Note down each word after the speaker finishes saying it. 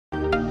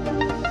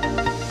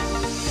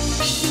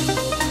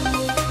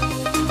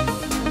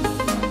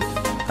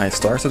I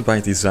started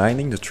by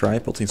designing the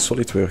tripod in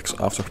SolidWorks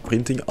after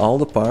printing all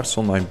the parts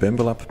on my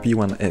Bambolab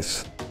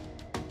P1S.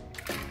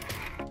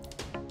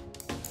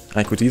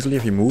 I could easily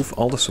remove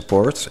all the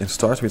supports and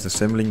start with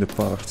assembling the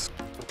parts.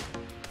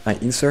 I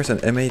insert an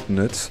M8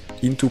 nut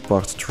into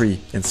part 3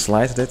 and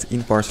slide that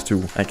in part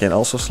 2. I can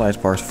also slide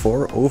part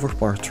 4 over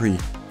part 3.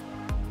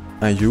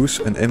 I use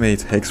an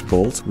M8 hex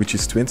bolt, which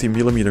is 20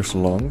 mm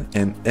long,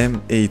 and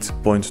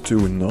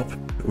M8.2 knob,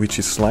 which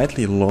is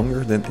slightly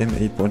longer than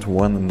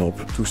M8.1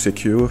 knob, to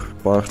secure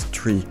part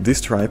 3. This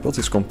tripod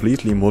is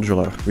completely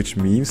modular, which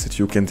means that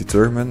you can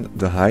determine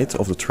the height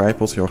of the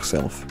tripod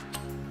yourself.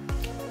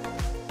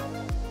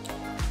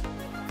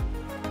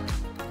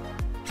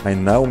 I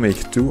now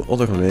make 2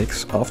 other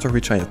legs, after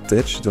which I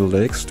attach the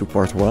legs to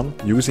part 1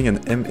 using an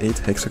M8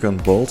 hexagon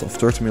bolt of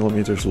 30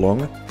 mm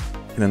long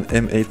and an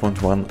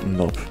M8.1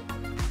 knob.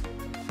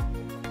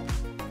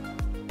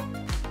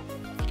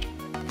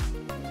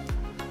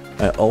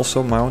 I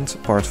also mount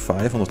part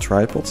 5 on the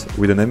tripod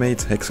with an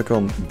M8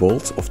 hexagon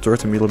bolt of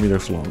 30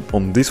 mm long.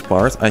 On this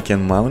part I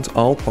can mount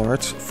all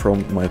parts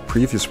from my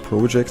previous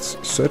projects,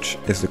 such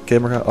as the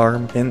camera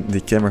arm and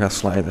the camera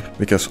slider,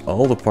 because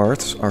all the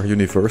parts are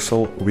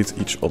universal with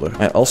each other.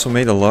 I also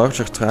made a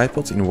larger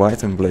tripod in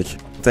white and black.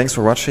 Thanks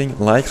for watching,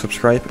 like,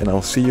 subscribe, and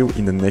I'll see you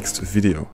in the next video.